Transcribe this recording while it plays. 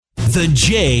The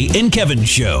Jay and Kevin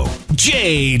Show.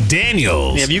 Jay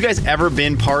Daniels. Have you guys ever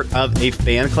been part of a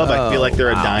fan club? I feel like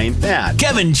they're a dying fad.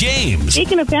 Kevin James.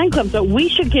 Speaking of fan clubs, we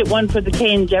should get one for the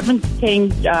Kay and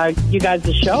you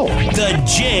guys' show. The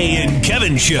Jay and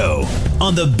Kevin Show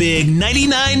on the Big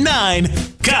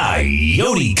 99.9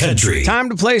 Coyote Country. Time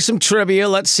to play some trivia.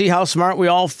 Let's see how smart we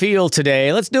all feel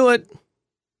today. Let's do it.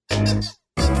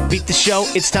 Beat the show.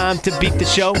 It's time to beat the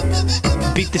show.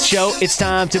 Beat the show. It's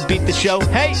time to beat the show.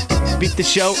 Hey, beat the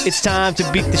show. It's time to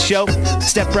beat the show.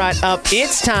 Step right up.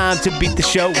 It's time to beat the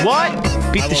show. What?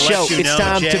 Beat the show. It's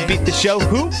time to beat the show.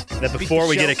 Who? That before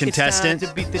we get a contestant,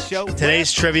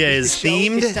 today's trivia is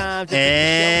themed,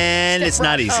 and it's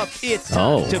not easy. It's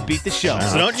time to beat the show.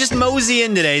 So don't just mosey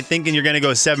in today thinking you're going to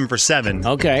go 7 for 7.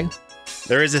 Okay.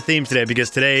 There is a theme today because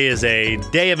today is a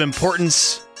day of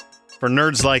importance for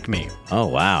nerds like me. Oh,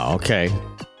 wow. Okay.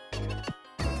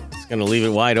 It's going to leave it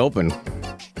wide open.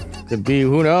 Could be,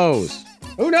 who knows?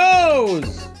 Who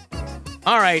knows?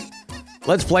 All right.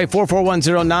 Let's play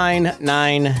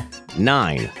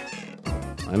 4410999.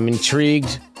 I'm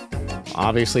intrigued.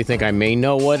 Obviously think I may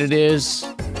know what it is.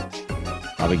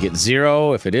 Probably get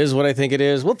 0 if it is what I think it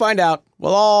is. We'll find out.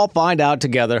 We'll all find out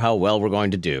together how well we're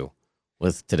going to do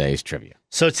with today's trivia.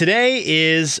 So today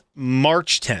is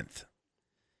March 10th.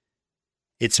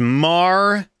 It's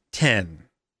Mar 10.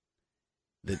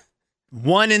 The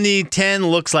 1 in the 10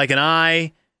 looks like an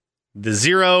I. The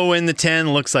 0 in the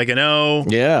 10 looks like an O.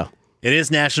 Yeah. It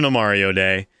is National Mario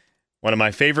Day. One of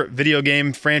my favorite video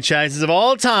game franchises of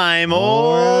all time,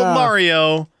 old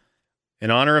Mario. In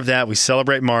honor of that, we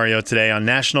celebrate Mario today on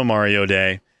National Mario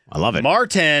Day. I love it. Mar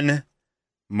 10,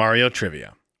 Mario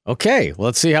Trivia. Okay,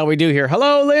 let's see how we do here.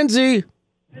 Hello, Lindsay.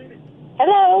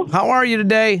 Hello. How are you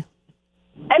today?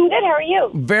 I'm good. How are you?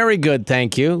 Very good,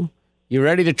 thank you. You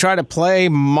ready to try to play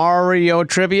Mario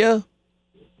Trivia?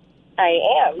 I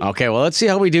am. Okay, well, let's see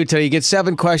how we do today. You get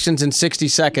 7 questions in 60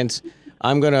 seconds.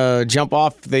 I'm going to jump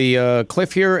off the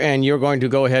cliff here, and you're going to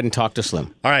go ahead and talk to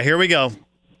Slim. All right, here we go.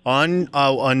 On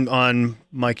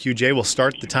my QJ, we'll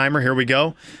start the timer. Here we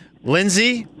go.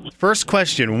 Lindsay, first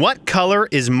question. What color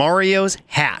is Mario's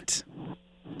hat?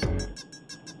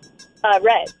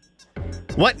 Red.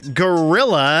 What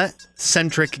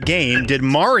gorilla-centric game did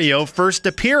Mario first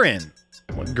appear in?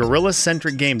 What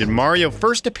gorilla-centric game did Mario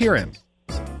first appear in?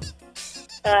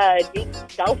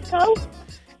 Delco?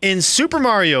 In Super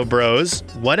Mario Bros.,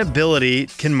 what ability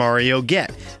can Mario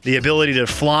get? The ability to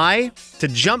fly, to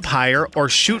jump higher, or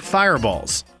shoot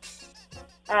fireballs?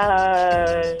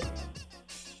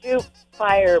 Shoot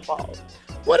fireballs.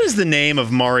 What is the name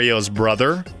of Mario's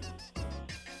brother?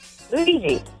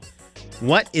 Luigi.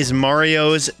 What is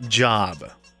Mario's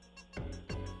job?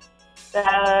 He's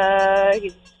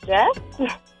a chef?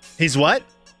 He's what?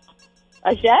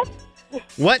 A chef?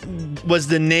 What was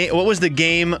the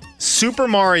game Super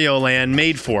Mario Land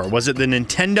made for? Was it the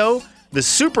Nintendo, the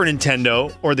Super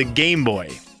Nintendo, or the Game Boy?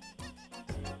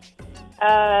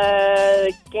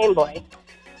 Game Boy.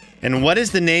 And what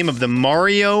is the name of the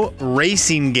Mario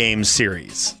racing game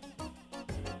series?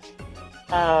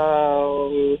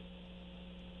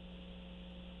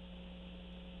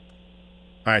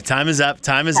 All right, time is up.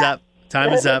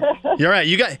 You're right.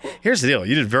 Here's the deal.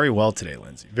 You did very well today,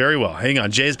 Lindsay. Very well. Hang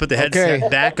on. Jay's put the headset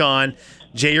back on.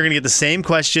 Jay, you're going to get the same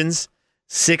questions.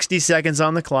 60 seconds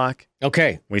on the clock.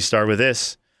 Okay. We start with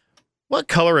this. What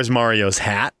color is Mario's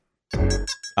hat?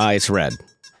 It's red.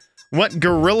 What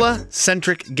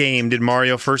gorilla-centric game did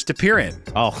Mario first appear in?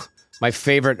 Oh, my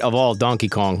favorite of all, Donkey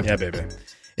Kong. Yeah, baby.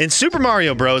 In Super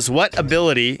Mario Bros., what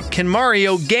ability can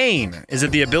Mario gain? Is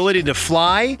it the ability to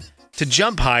fly, to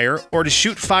jump higher, or to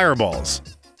shoot fireballs?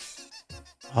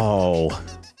 Oh,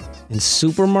 in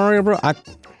Super Mario Bros., I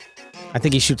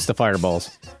think he shoots the fireballs.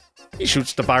 He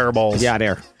shoots the fireballs. Yeah,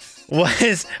 there. What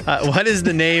is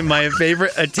the name? My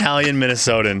favorite Italian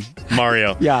Minnesotan,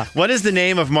 Mario. Yeah. What is the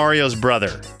name of Mario's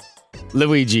brother?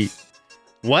 Luigi.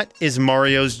 What is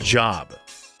Mario's job?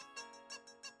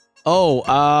 Oh,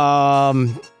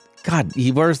 God,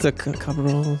 he wears the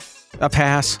coverall. A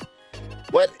pass.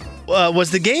 What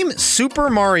was the game Super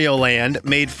Mario Land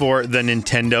made for the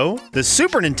Nintendo, the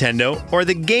Super Nintendo, or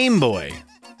the Game Boy?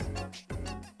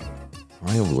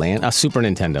 Mario Land? Super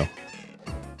Nintendo.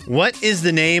 What is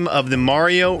the name of the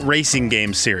Mario racing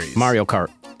game series? Mario Kart.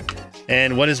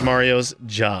 And what is Mario's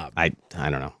job? I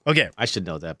don't know. Okay. I should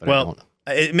know that, but I don't.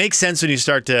 It makes sense when you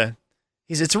start to...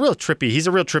 He's a real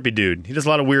trippy dude. He does a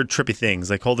lot of weird trippy things,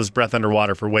 like hold his breath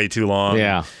underwater for way too long.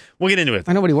 Yeah. We'll get into it.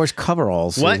 I know, but he wears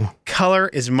coveralls. What color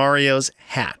is Mario's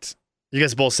hat? You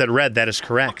guys both said red. That is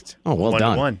correct. Oh, well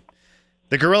done. 1-1.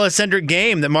 The gorilla-centric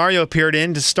game that Mario appeared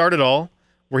in to start it all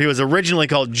where he was originally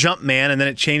called Jumpman and then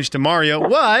it changed to Mario,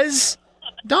 was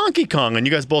Donkey Kong. And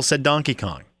you guys both said Donkey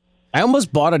Kong. I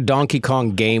almost bought a Donkey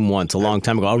Kong game once a long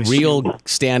time ago. A real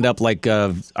stand-up,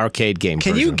 arcade game.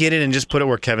 Can you get it and just put it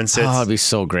where Kevin sits? Oh, it'd be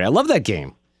so great. I love that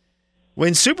game.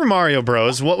 When Super Mario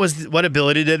Bros., what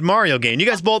ability did Mario gain? You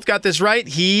guys both got this right.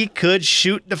 He could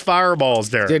shoot the fireballs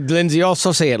there. Did Lindsay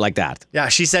also say it like that? Yeah,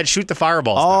 she said shoot the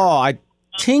fireballs. Oh, I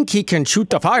think he can shoot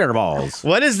the fireballs.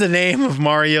 What is the name of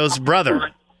Mario's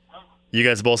brother? You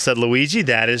guys both said Luigi.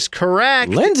 That is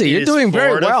correct. Lindsay, you're doing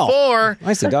very well. 4-4.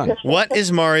 Nicely done. What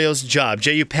is Mario's job?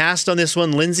 Jay, you passed on this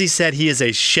one. Lindsay said he is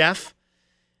a chef.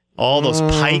 All those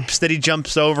pipes that he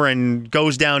jumps over and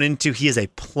goes down into, he is a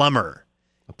plumber.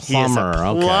 He is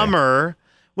a plumber,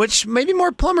 which maybe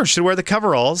more plumbers should wear the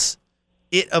coveralls.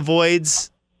 It avoids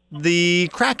the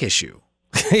crack issue.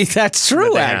 That's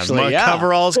true, actually. Yeah.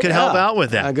 Coveralls could help out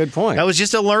with that. Good point. That was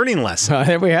just a learning lesson.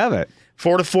 There we have it.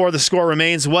 4-4, the score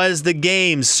remains. Was the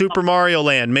game Super Mario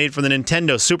Land, made for the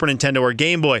Nintendo, Super Nintendo, or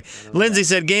Game Boy? Lindsay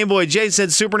said Game Boy. Jay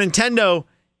said Super Nintendo.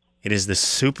 It is the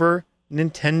Super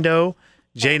Nintendo.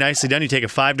 Jay, nicely done. You take a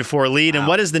 5-4 lead. Wow. And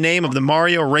what is the name of the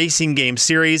Mario racing game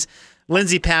series?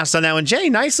 Lindsay passed on that one. Jay,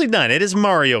 nicely done. It is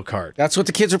Mario Kart. That's what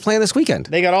the kids are playing this weekend.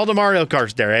 They got all the Mario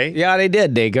Karts there, eh? Yeah, they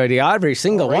did. They got every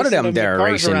single one of them there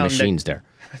racing machines there.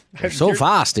 They're so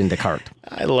fast in the cart.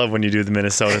 I love when you do the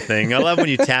Minnesota thing. I love when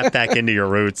you tap back into your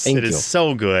roots. It is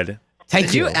so good.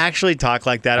 Did you actually talk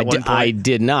like that at one point? I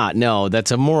did not. No,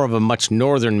 that's more of a much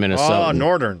northern Minnesota. Oh,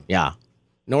 northern. Yeah,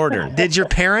 northern. Did your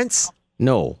parents?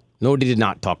 No, they did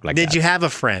not talk like that. Did you have a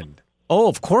friend? Oh,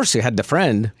 of course you had the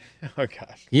friend. Oh,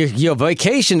 gosh. You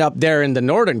vacationed up there in the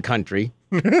northern country,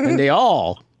 and they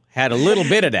all had a little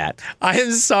bit of that. I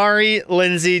am sorry,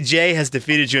 Lindsay. Jay has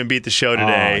defeated you and beat the show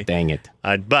today. Oh, dang it.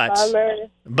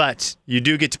 But you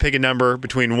do get to pick a number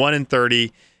between 1 and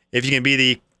 30. If you can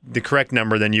be the correct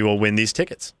number, then you will win these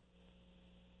tickets.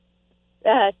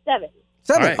 7. 7.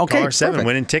 All right, okay, caller 7, perfect.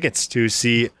 winning tickets to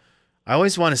see. I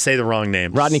always want to say the wrong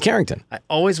name. Rodney Carrington. I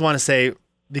always want to say,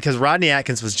 because Rodney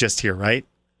Atkins was just here, right?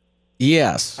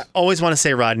 Yes. I always want to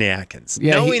say Rodney Atkins.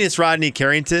 Yeah, knowing it's Rodney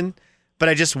Carrington, but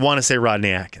I just want to say Rodney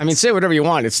Atkins. I mean, say whatever you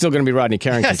want. It's still going to be Rodney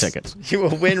Carrington tickets. You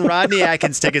will win Rodney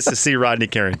Atkins tickets to see Rodney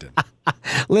Carrington.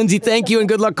 Lindsay, thank you, and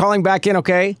good luck calling back in,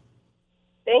 okay?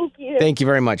 Thank you. Thank you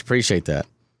very much. Appreciate that.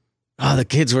 Oh, the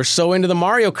kids were so into the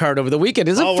Mario Kart over the weekend.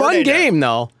 It's a fun game,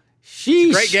 though.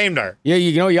 Sheesh. Great game there. Yeah,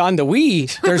 you're on the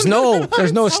Wii. There's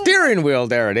no steering wheel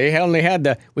there. They only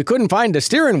had we couldn't find the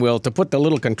steering wheel to put the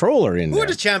little controller in Who there. would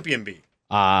the champion be?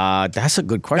 That's a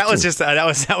good question. That was just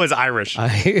that was Irish. We're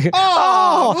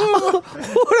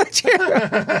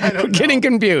getting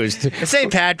confused.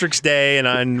 St. Patrick's Day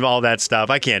and all that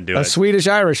stuff. I can't do it. A Swedish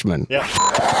Irishman. Yeah.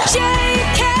 Jay,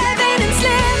 Kevin, and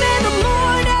Slim in the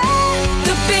morning.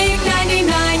 The big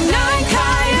 99.9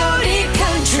 Coyote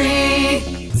Country.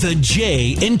 The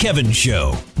Jay and Kevin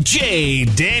Show. Jay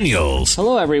Daniels.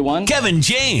 Hello, everyone. Kevin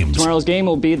James. Tomorrow's game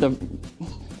will be the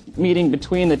meeting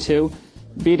between the two,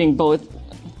 beating both.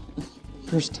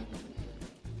 First.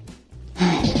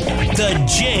 The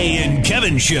Jay and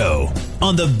Kevin Show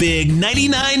on the big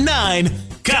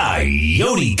 99.9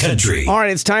 Coyote Country. All right,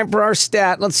 it's time for our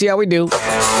stat. Let's see how we do.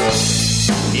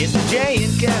 It's the Jay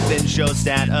and Kevin Show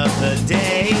stat of the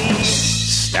day.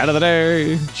 Stat of the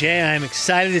day. Jay, I'm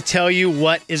excited to tell you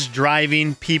what is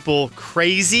driving people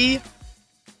crazy.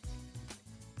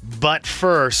 But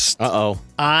first,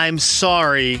 I'm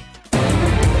sorry.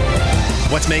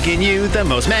 What's making you the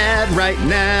most mad right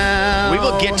now? We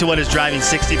will get to what is driving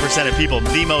 60% of people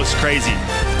the most crazy.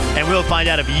 And we'll find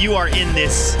out if you are in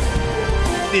this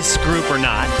group or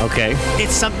not. Okay.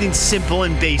 It's something simple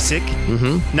and basic.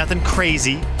 Mm-hmm. Nothing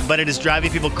crazy, but it is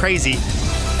driving people crazy.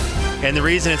 And the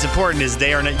reason it's important is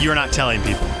you're not telling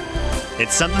people.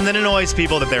 It's something that annoys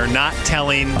people that they're not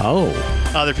telling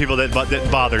other people that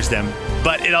bothers them.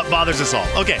 But it bothers us all.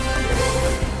 Okay.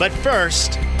 But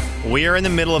first, we are in the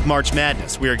middle of March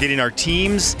Madness. We are getting our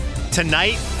teams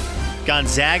tonight.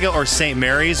 Gonzaga or St.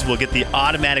 Mary's will get the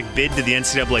automatic bid to the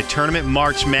NCAA tournament,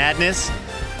 March Madness.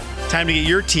 Time to get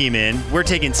your team in. We're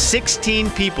taking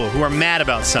 16 people who are mad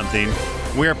about something.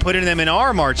 We are putting them in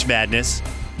our March Madness.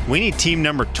 We need team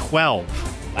number 12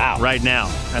 right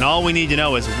now. And all we need to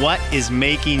know is what is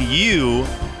making you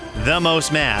the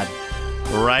most mad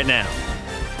right now.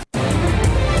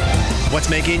 What's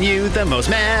making you the most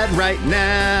mad right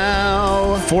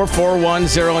now?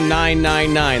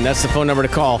 4410999. That's the phone number to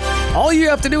call. All you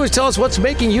have to do is tell us what's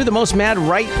making you the most mad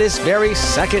right this very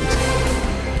second.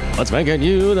 What's making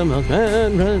you the most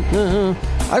mad right now?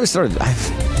 I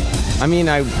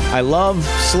love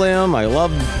Slim. I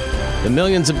love the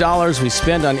millions of dollars we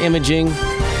spend on imaging.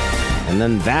 And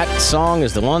then that song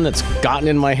is the one that's gotten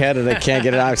in my head and I can't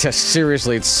get it out.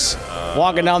 Seriously, it's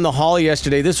walking down the hall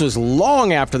yesterday. This was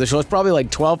long after the show. It's probably like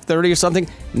 12:30 or something.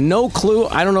 No clue.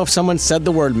 I don't know if someone said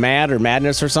the word mad or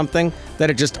madness or something that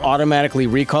it just automatically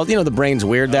recalled. You know, the brain's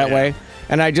weird that way.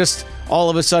 And I just, all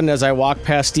of a sudden, as I walked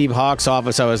past Steve Hawk's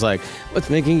office, I was like, what's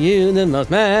making you the most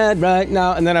mad right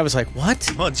now? And then I was like, what?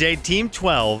 Well, Jay, Team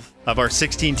 12 of our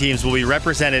 16 teams will be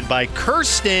represented by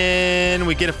Kirsten.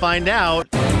 We get to find out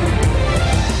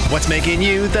what's making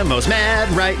you the most mad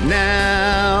right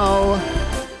now.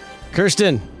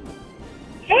 Kirsten,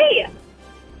 Hey,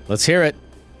 let's hear it.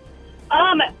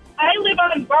 I live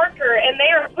on Barker, and they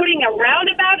are putting a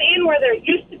roundabout in where there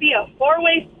used to be a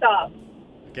four-way stop.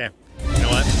 Okay. You know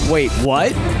what? Wait,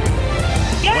 what?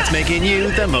 Yeah. What's making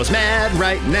you the most mad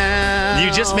right now?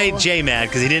 You just made Jay mad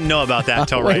because he didn't know about that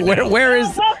until right now. Where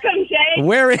is... Welcome, Jay.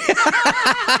 Where is...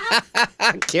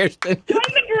 Kirsten. Join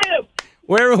the group.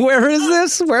 Where is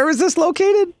this? Where is this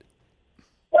located?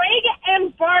 Craig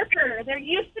and Barker. There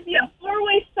used to be a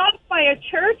four-way stop by a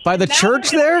church. By the Now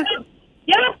church they're there?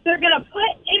 Yes, they're going to put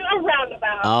in a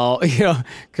roundabout. Oh,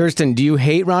 Kirsten, do you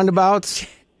hate roundabouts?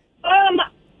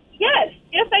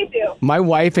 Yes, I do. My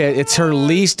wife, it's her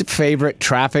least favorite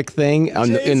traffic thing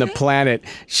in the planet.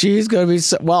 She's going to be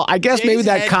so, well, I guess maybe Jay's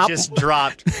that head cop just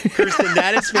dropped. Kirsten,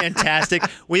 that is fantastic.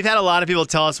 We've had a lot of people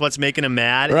tell us what's making them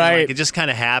mad. And Right. it just kind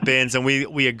of happens, and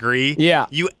we agree. Yeah.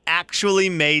 You actually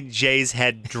made Jay's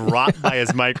head drop by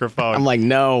his microphone. I'm like,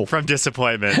 no. From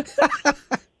disappointment.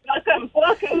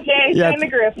 Welcome, Jay. Yeah, Join the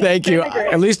group. thank you. Join the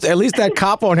group. At least that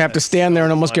cop won't have to stand there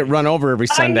and almost get run over every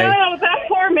Sunday. I know, that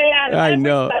poor man. I Every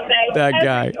know. Sunday. That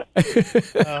guy.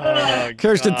 Oh,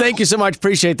 Kirsten, thank you so much.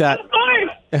 Appreciate that.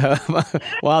 Of course.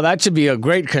 Wow, that should be a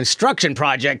great construction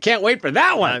project. Can't wait for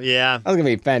that one. Yeah. That's going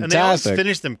to be And they always fantastic.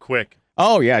 finish them quick.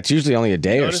 Oh, yeah, it's usually only a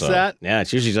day or Notice so. that? Yeah,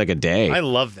 it's usually like a day. I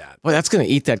love that. Boy, that's going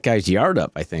to eat that guy's yard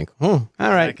up, I think. All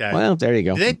right. Okay. Well, there you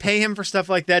go. Do they pay him for stuff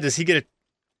like that? Does he get a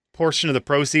portion of the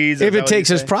proceeds? If it takes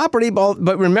his property, but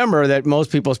remember that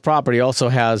most people's property also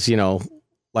has,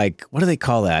 like, what do they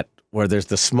call that? Where there's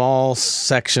the small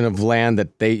section of land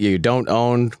that you don't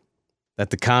own that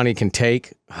the county can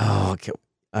take. Oh,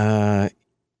 okay.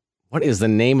 What is the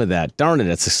name of that? Darn it,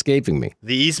 it's escaping me.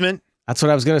 The easement? That's what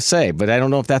I was going to say, but I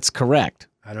don't know if that's correct.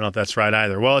 I don't know if that's right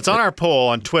either. Well, it's on our poll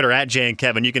on Twitter at Jay and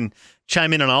Kevin. You can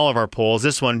chime in on all of our polls.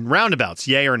 This one, roundabouts,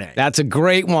 yay or nay? That's a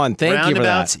great one. Thank you for that.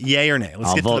 Roundabouts, yay or nay?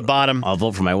 Let's get to the bottom. I'll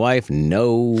vote for my wife.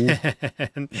 No.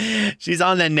 She's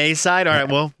on the nay side. All right,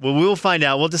 well, we'll find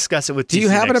out. We'll discuss it with TC Do you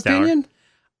have an next hour. opinion?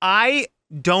 I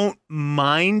don't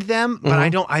mind them, but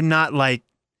I'm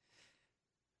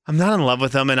not in love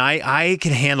with them, and I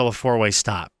can handle a four-way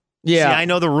stop. Yeah. See, I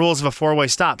know the rules of a four-way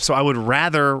stop, so I would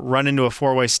rather run into a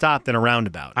four-way stop than a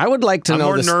roundabout. I would like to know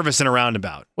I'm more nervous in a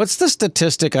roundabout. What's the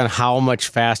statistic on how much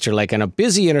faster, like in a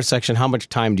busy intersection, how much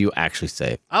time do you actually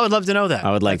save? I would love to know that.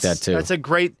 I would like that too. That's a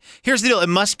great... Here's the deal. It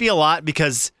must be a lot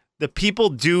because the people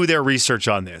do their research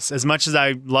on this. As much as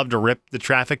I love to rip the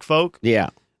traffic folk, Yeah.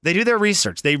 they do their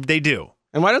research. They do.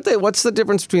 And why don't they, what's the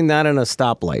difference between that and a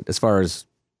stoplight as far as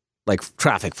like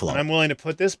traffic flow? And I'm willing to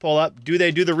put this poll up. Do they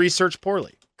do the research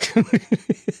poorly?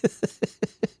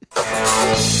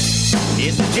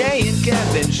 It's the Jay and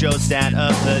Kevin show stat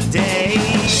of the day.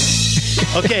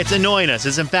 Okay, it's annoying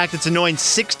us. In fact, it's annoying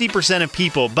 60% of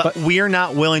people, but we're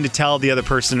not willing to tell the other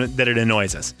person that it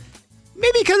annoys us.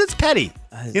 Maybe because it's petty.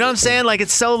 You know what I'm saying? Like,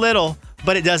 it's so little,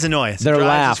 but it does annoy us. Their It drives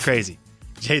laugh. us crazy.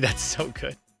 Jay, that's so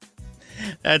good.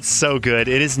 That's so good.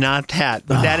 It is not that,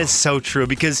 but that is so true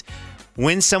because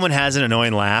when someone has an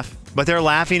annoying laugh, but they're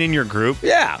laughing in your group,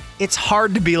 Yeah. it's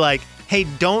hard to be like, hey,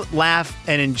 don't laugh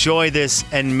and enjoy this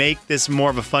and make this more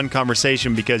of a fun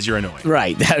conversation because you're annoying.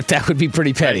 Right. That would be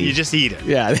pretty petty. You just eat it.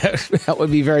 Yeah, that would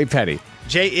be very petty.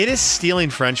 Jay, it is stealing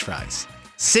French fries.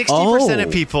 60% Oh. of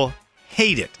people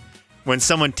hate it when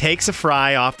someone takes a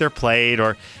fry off their plate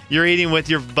or you're eating with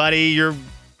your buddy, your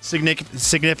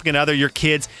significant other, your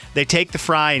kids. They take the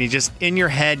fry and you just, in your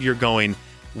head, you're going,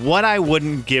 what I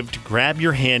wouldn't give to grab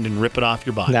your hand and rip it off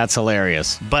your body. That's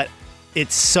hilarious. But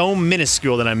it's so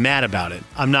minuscule that I'm mad about it.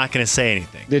 I'm not going to say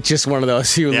anything. It's just one of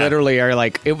those you literally are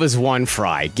like, it was one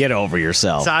fry. Get over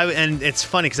yourself. And it's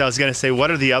funny because I was going to say,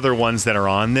 what are the other ones that are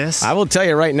on this? I will tell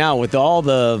you right now, with all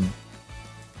the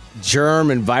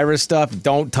germ and virus stuff,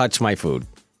 don't touch my food.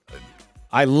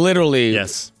 I literally...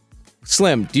 Yes.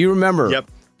 Slim, do you remember? Yep.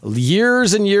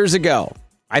 Years and years ago,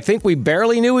 I think we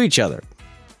barely knew each other.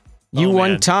 You Oh,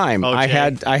 one man. time, Oh, I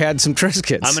Jay. had some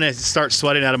Triscuits. I'm going to start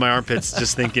sweating out of my armpits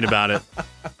just thinking about it.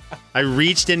 I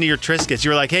reached into your Triscuits.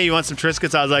 You were like, hey, you want some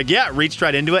Triscuits? I was like, yeah, reached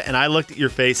right into it. And I looked at your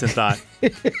face and thought,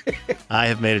 I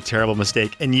have made a terrible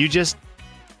mistake. And you just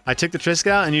I took the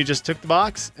Triscuit out, and you just took the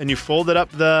box, and you folded up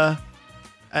the,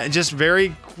 just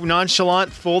very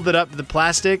nonchalant, folded up the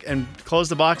plastic and closed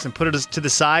the box and put it to the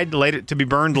side to be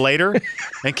burned later.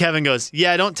 And Kevin goes,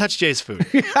 yeah, don't touch Jay's food.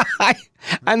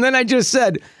 And then I just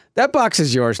said, that box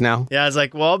is yours now. Yeah, I was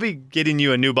like, well, I'll be getting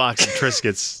you a new box of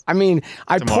Triscuits. I mean,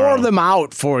 I tomorrow. pour them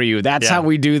out for you. That's how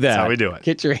we do that. That's how we do it.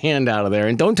 Get your hand out of there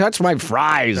and don't touch my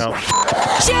fries. No.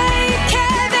 Jay,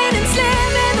 Kevin, and Slim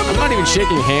in the I'm not even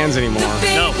shaking hands anymore.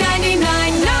 Big No.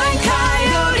 99.9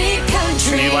 Coyote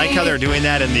Country. Do you like how they're doing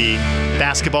that in the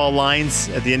basketball lines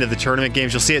at the end of the tournament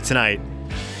games? You'll see it tonight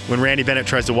when Randy Bennett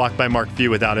tries to walk by Mark Few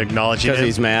without acknowledging him. Because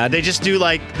he's mad. They just do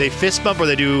they fist bump or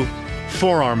they do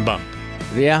forearm bump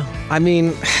Yeah, I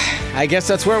mean, I guess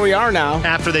that's where we are now.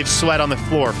 after they've sweat on the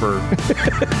floor for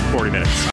 40 minutes.